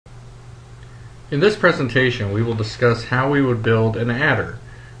In this presentation, we will discuss how we would build an adder,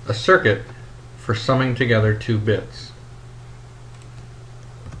 a circuit for summing together two bits.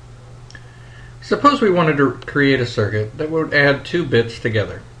 Suppose we wanted to create a circuit that would add two bits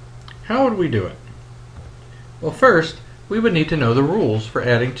together. How would we do it? Well, first, we would need to know the rules for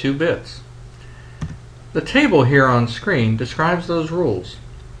adding two bits. The table here on screen describes those rules.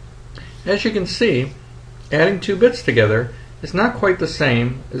 As you can see, adding two bits together is not quite the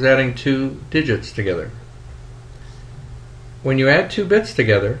same as adding two digits together. When you add two bits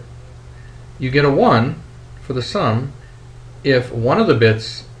together, you get a 1 for the sum if one of the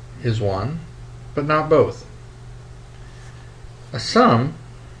bits is 1, but not both. A sum,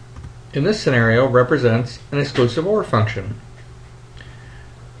 in this scenario, represents an exclusive OR function.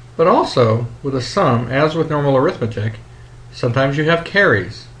 But also, with a sum, as with normal arithmetic, sometimes you have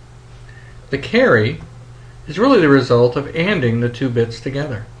carries. The carry is really the result of ANDing the two bits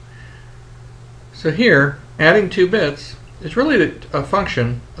together. So here, adding two bits is really a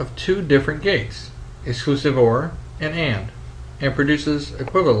function of two different gates, exclusive OR and AND, and produces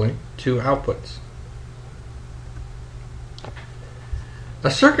equivalently two outputs.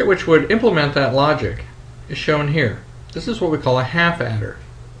 A circuit which would implement that logic is shown here. This is what we call a half adder.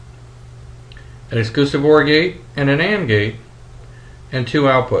 An exclusive OR gate and an AND gate, and two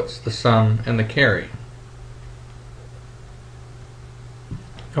outputs, the sum and the carry.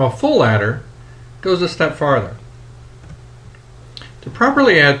 Now, a full adder goes a step farther. To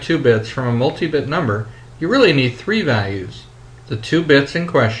properly add two bits from a multi-bit number, you really need three values: the two bits in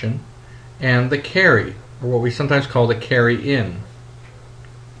question and the carry, or what we sometimes call the carry in.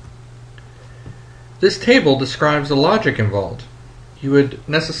 This table describes the logic involved. You would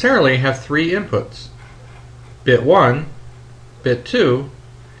necessarily have three inputs: bit 1, bit 2,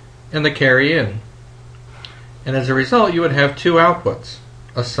 and the carry in. And as a result, you would have two outputs,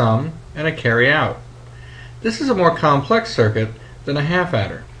 a sum and a carry out. This is a more complex circuit than a half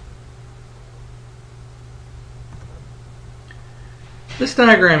adder. This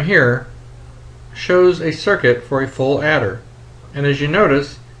diagram here shows a circuit for a full adder, and as you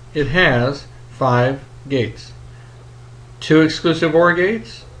notice, it has 5 gates: 2 exclusive OR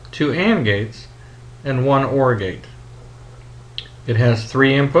gates, 2 AND gates, and 1 OR gate. It has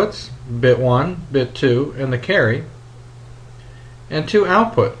 3 inputs, bit 1, bit 2, and the carry, and 2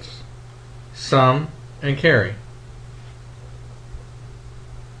 outputs, sum and carry.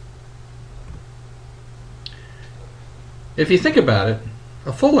 If you think about it,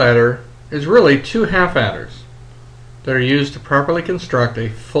 a full adder is really 2 half adders that are used to properly construct a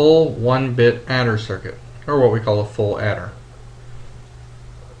full 1-bit adder circuit, or what we call a full adder.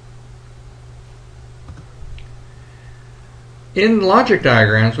 In logic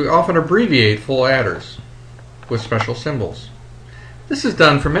diagrams, we often abbreviate full adders with special symbols. This is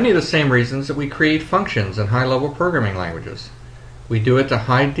done for many of the same reasons that we create functions in high-level programming languages. We do it to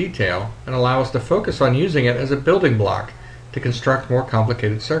hide detail and allow us to focus on using it as a building block to construct more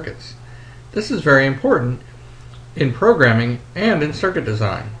complicated circuits. This is very important in programming and in circuit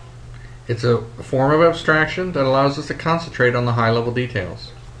design. It's a form of abstraction that allows us to concentrate on the high-level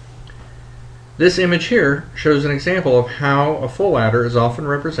details. This image here shows an example of how a full adder is often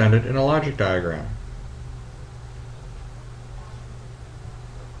represented in a logic diagram.